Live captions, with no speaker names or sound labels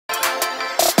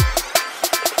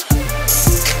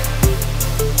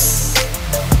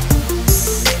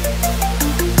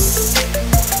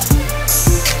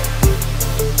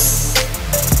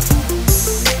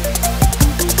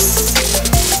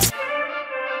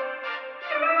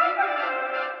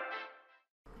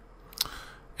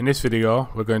In this video,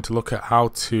 we're going to look at how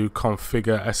to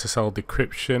configure SSL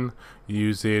decryption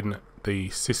using the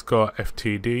Cisco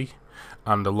FTD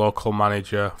and the local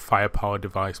manager Firepower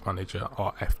Device Manager,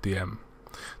 or FDM.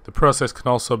 The process can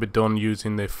also be done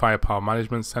using the Firepower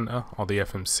Management Center, or the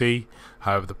FMC.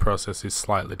 However, the process is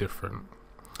slightly different.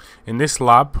 In this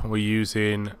lab, we're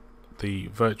using the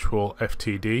virtual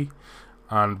FTD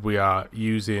and we are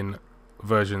using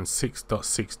version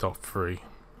 6.6.3.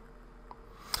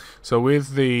 So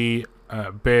with the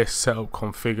base setup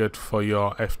configured for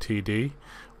your FTD,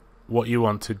 what you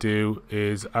want to do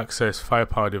is access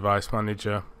Firepower Device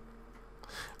Manager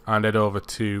and head over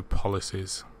to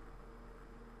Policies.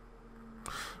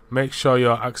 Make sure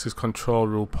your access control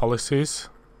rule policies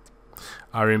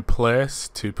are in place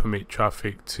to permit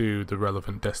traffic to the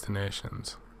relevant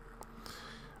destinations.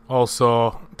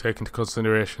 Also take into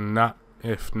consideration NAT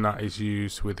if NAT is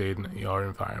used within your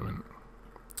environment.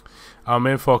 Our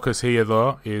main focus here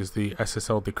though is the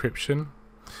SSL decryption,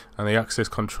 and the access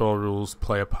control rules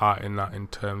play a part in that in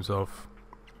terms of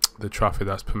the traffic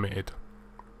that's permitted.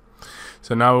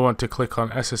 So now we want to click on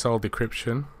SSL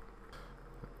decryption.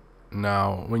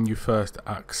 Now when you first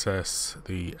access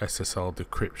the SSL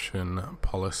decryption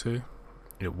policy,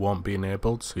 it won't be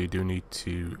enabled, so you do need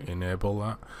to enable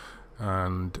that,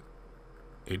 and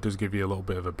it does give you a little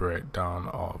bit of a breakdown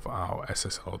of how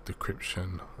SSL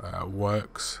decryption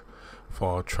works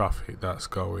for traffic that's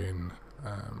going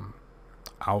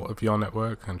out of your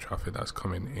network and traffic that's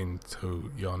coming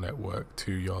into your network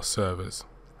to your servers.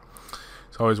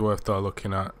 It's always worth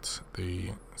looking at the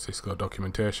Cisco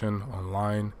documentation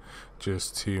online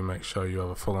just to make sure you have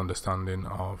a full understanding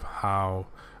of how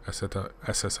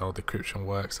SSL decryption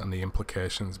works and the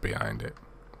implications behind it.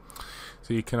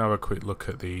 So you can have a quick look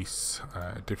at these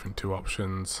different two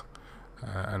options,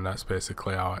 and that's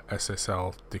basically our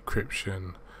SSL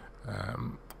decryption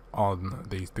on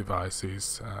these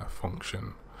devices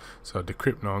function. So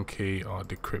decrypt known key or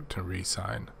decrypt and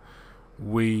resign.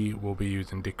 We will be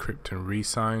using decrypt and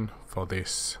resign for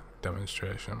this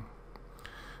demonstration.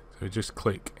 So just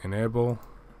click enable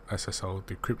SSL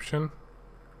decryption.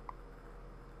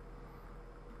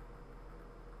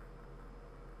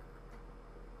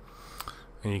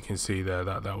 And you can see there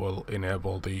that will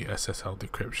enable the SSL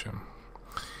decryption.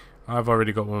 I've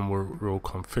already got one rule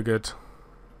configured,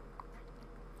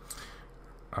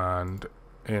 and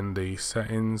in the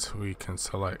settings we can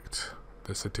select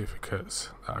the certificates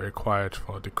that are required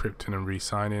for decrypting and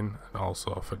resigning, and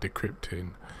also for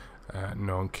decrypting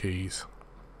known keys.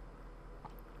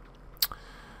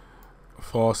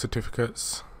 For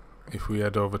certificates, if we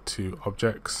head over to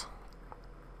objects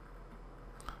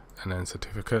and then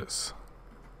certificates,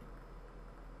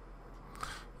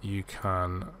 you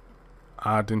can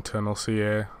add internal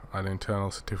CA, add internal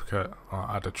certificate, or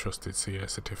add a trusted CA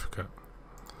certificate.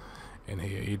 In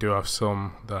here you do have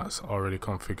some that's already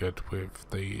configured with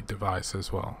the device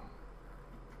as well.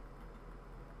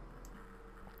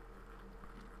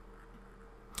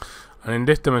 And in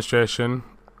this demonstration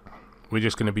we're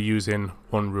just going to be using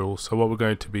one rule. So what we're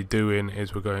going to be doing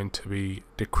is we're going to be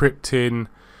decrypting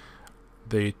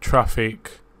the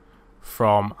traffic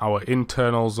from our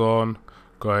internal zone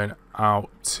going out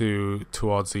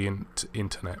towards the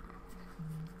internet,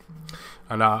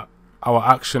 and our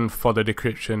action for the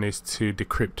decryption is to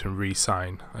decrypt and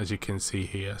resign, as you can see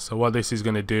here. So what this is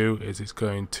going to do is it's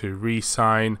going to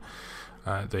resign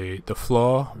the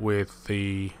flow with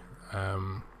the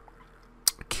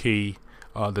key,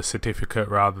 or the certificate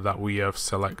rather, that we have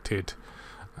selected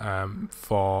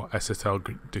for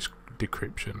SSL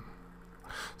decryption.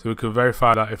 So we can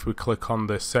verify that if we click on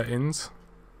the settings,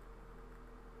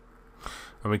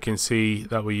 and we can see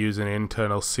that we're using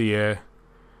internal CA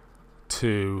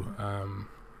to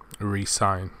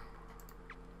resign.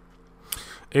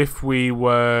 If we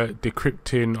were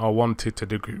decrypting or wanted to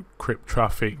decrypt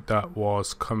traffic that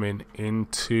was coming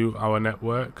into our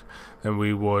network, then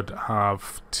we would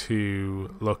have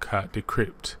to look at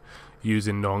decrypt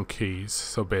using known keys.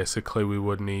 So basically we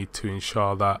would need to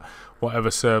ensure that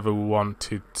whatever server we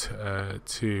wanted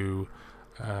to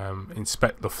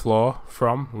inspect the flow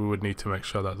from, we would need to make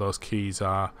sure that those keys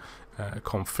are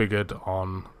configured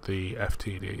on the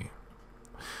FTD.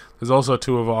 There's also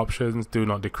two other options: do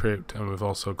not decrypt, and we've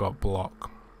also got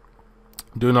block.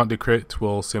 Do not decrypt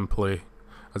will simply,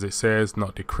 as it says,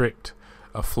 not decrypt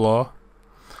a flow,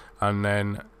 and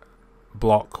then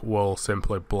block will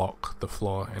simply block the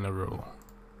flow in a rule.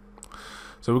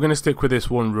 So we're going to stick with this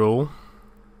one rule,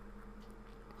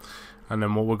 and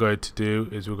then what we're going to do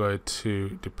is we're going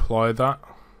to deploy that.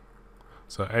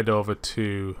 So head over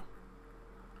to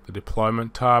the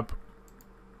deployment tab,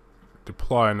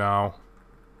 deploy now,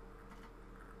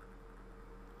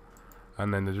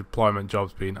 and then the deployment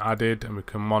job's being added, and we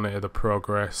can monitor the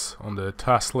progress under the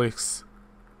task list.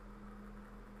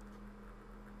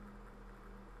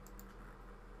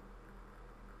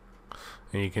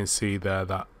 And you can see there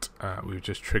that we've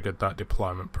just triggered that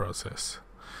deployment process.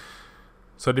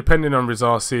 So depending on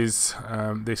resources,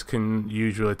 this can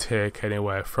usually take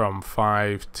anywhere from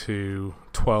 5 to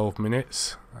 12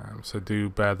 minutes, so do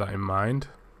bear that in mind.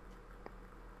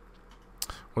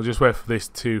 We'll just wait for this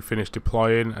to finish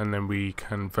deploying, and then we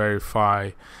can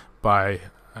verify by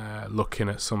looking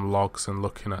at some logs and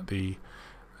looking at the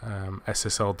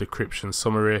SSL decryption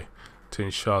summary to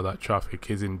ensure that traffic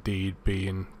is indeed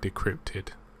being decrypted.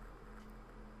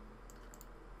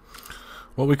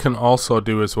 What we can also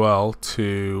do as well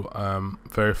to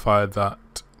verify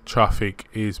that traffic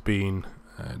is being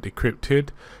decrypted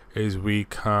is we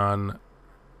can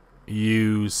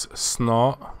use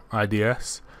Snort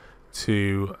IDS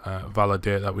to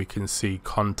validate that we can see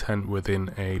content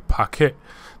within a packet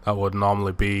that would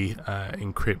normally be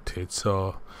encrypted.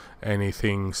 So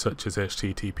anything such as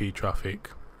HTTP traffic,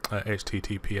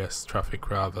 HTTPS traffic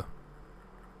rather.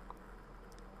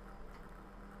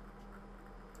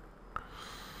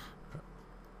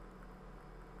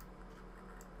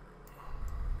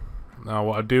 Now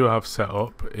what I do have set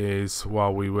up is,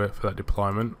 while we wait for that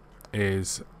deployment,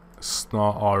 is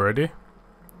Snort already.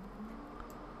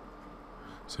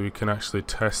 So we can actually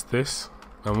test this.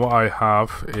 And what I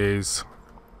have is,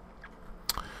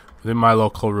 within my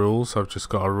local rules, I've just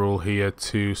got a rule here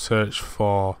to search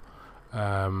for,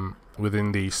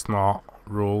 within the Snort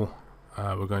rule,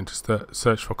 we're going to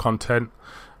search for content,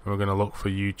 and we're going to look for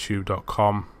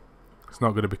youtube.com. It's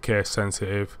not going to be case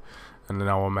sensitive, and then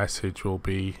our message will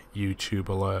be YouTube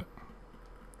alert.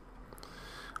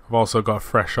 I've also got a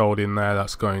threshold in there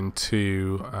that's going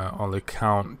to only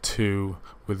count to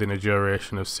within a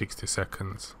duration of 60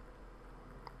 seconds.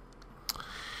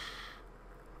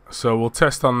 So we'll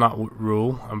test on that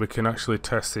rule, and we can actually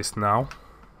test this now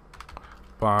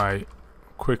by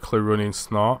quickly running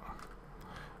Snort.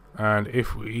 And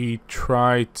if we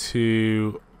try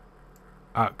to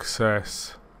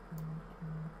access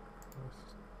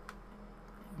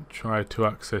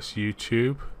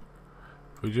YouTube,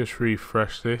 if we just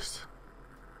refresh this,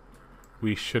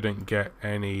 we shouldn't get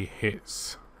any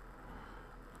hits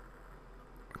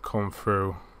come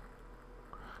through,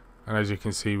 and as you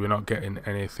can see, we're not getting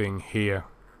anything here,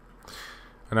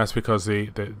 and that's because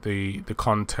the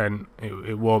content,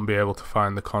 it won't be able to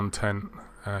find the content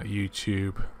at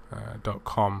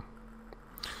youtube.com.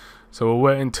 So we'll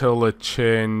wait until the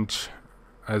change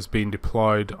has been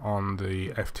deployed on the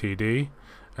FTD,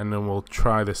 and then we'll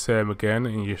try the same again,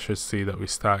 and you should see that we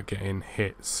start getting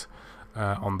hits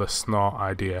on the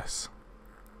Snort IDS.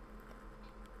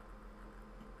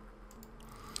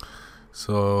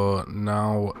 So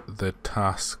now the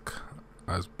task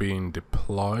has been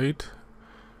deployed.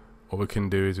 What we can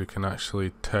do is we can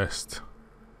actually test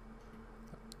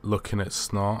looking at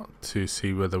Snort to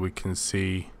see whether we can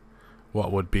see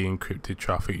what would be encrypted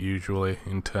traffic usually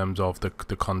in terms of the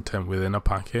content within a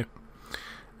packet.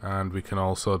 And we can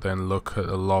also then look at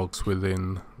the logs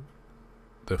within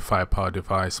the Firepower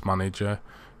Device Manager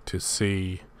to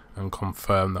see and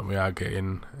confirm that we are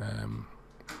getting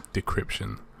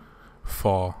decryption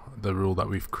for the rule that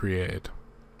we've created.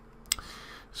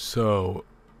 So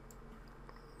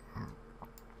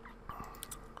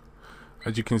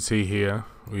as you can see here,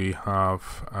 we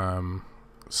have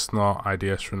Snort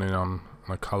IDS running on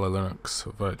my Kali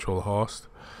Linux virtual host,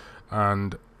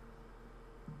 and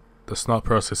the Snort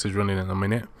process is running in a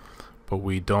minute, but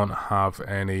we don't have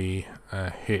any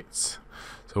hits.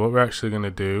 So what we're actually going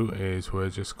to do is we're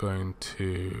just going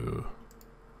to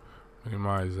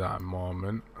minimize that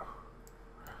moment,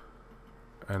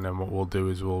 and then what we'll do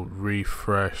is we'll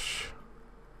refresh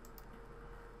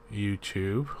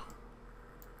YouTube.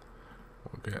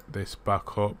 We'll get this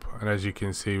back up, and as you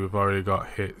can see, we've already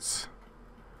got hits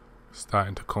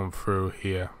starting to come through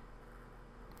here.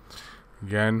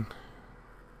 Again,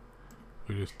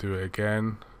 we just do it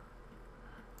again,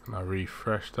 and I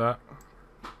refresh that.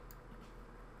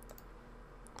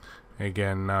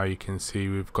 Again, now you can see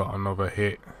we've got another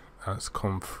hit that's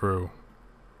come through.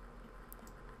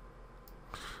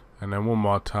 And then one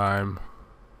more time,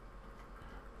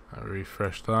 I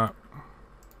refresh that.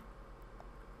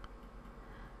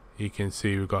 You can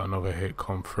see we've got another hit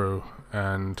come through,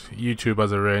 and YouTube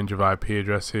has a range of IP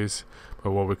addresses,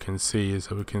 but what we can see is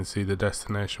that we can see the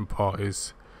destination port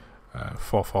is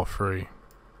 443.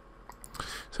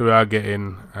 So we are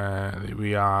getting,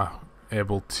 we are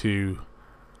able to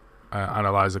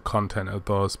analyze the content of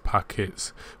those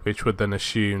packets, which would then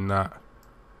assume that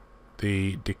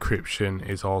the decryption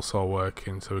is also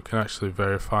working, so we can actually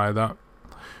verify that.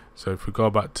 So if we go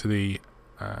back to the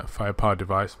Firepower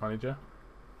Device Manager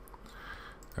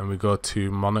and we go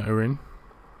to monitoring,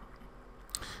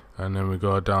 and then we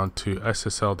go down to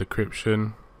SSL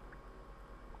decryption,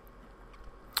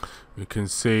 we can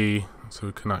see, so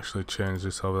we can actually change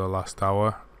this over the last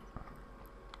hour.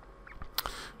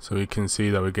 So we can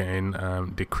see that we're getting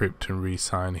decrypt and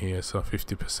resign here, so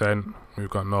 50%. We've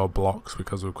got no blocks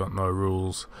because we've got no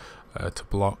rules to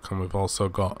block, and we've also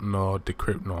got no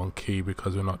decrypt known key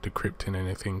because we're not decrypting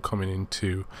anything coming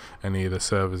into any of the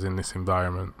servers in this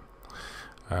environment.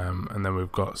 And then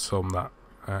we've got some that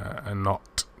are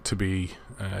not to be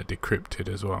decrypted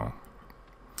as well.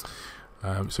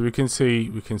 So we can see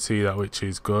that, which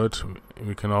is good.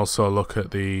 We can also look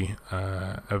at the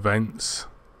events.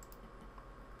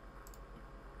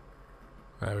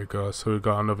 There we go. So we've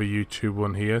got another YouTube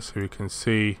one here, so we can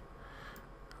see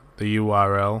the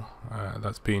URL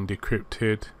that's being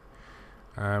decrypted,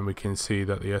 and we can see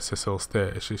that the SSL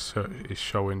status is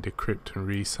showing decrypt and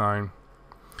resign.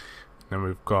 Then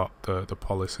we've got the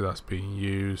policy that's being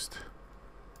used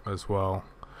as well,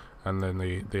 and then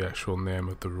the actual name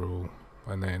of the rule,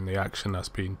 and then the action that's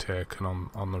being taken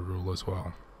on the rule as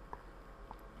well.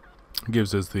 It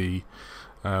gives us the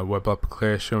web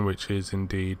application, which is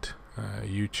indeed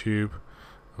YouTube,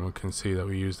 and we can see that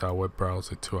we used our web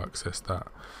browser to access that.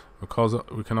 Because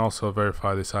we can also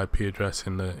verify this IP address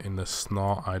in the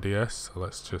Snort IDS, so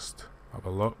let's just have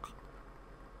a look.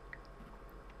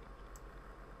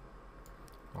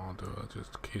 I'll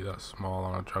just keep that small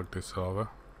and I'll drag this over.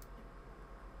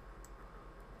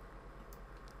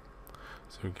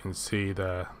 So we can see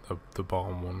the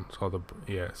bottom one. So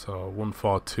so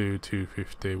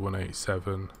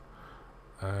 142.250.187.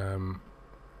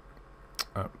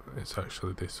 It's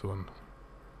actually this one.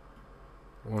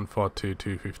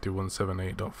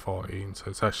 142.250.178.14. So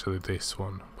it's actually this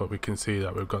one, but we can see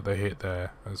that we've got the hit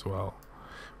there as well,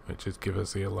 which is give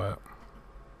us the alert.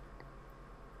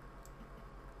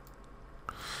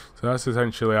 So that's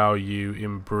essentially how you,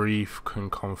 in brief, can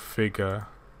configure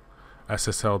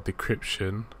SSL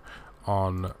decryption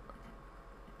on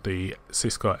the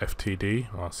Cisco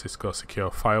FTD, or Cisco Secure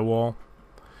Firewall,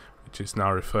 which is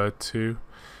now referred to,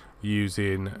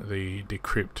 using the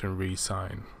decrypt and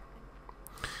resign.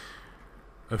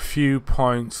 A few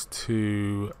points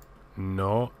to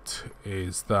note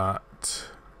is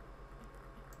that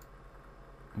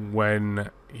when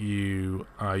you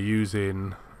are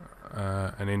using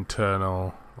an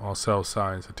internal or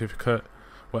self-signed certificate,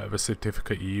 whatever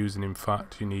certificate you're using, in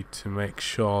fact, you need to make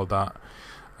sure that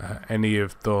any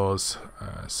of those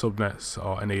subnets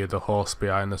or any of the hosts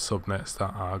behind the subnets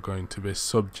that are going to be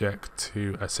subject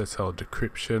to SSL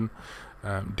decryption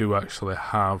do actually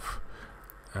have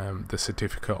the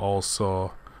certificate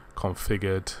also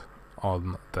configured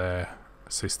on their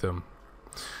system.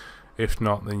 If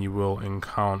not, then you will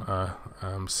encounter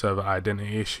server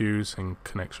identity issues and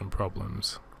connection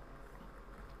problems.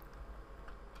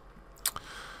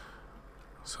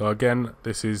 So again,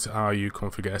 this is how you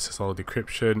configure SSL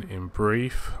decryption in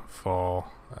brief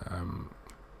for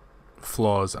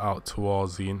flows out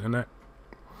towards the internet,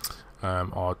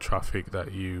 or traffic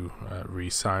that you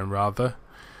resign rather.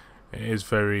 It is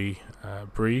very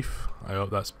brief. I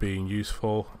hope that's being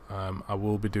useful. I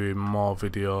will be doing more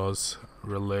videos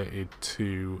related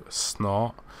to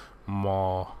Snort,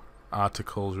 more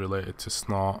articles related to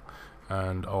Snort,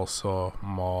 and also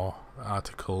more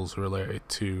articles related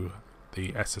to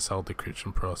the SSL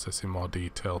decryption process in more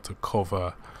detail to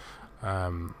cover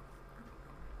the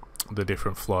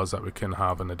different flows that we can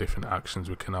have and the different actions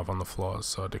we can have on the flows.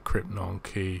 So decrypt known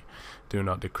key, do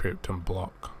not decrypt, and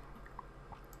block.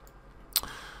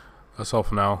 That's all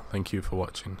for now. Thank you for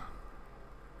watching.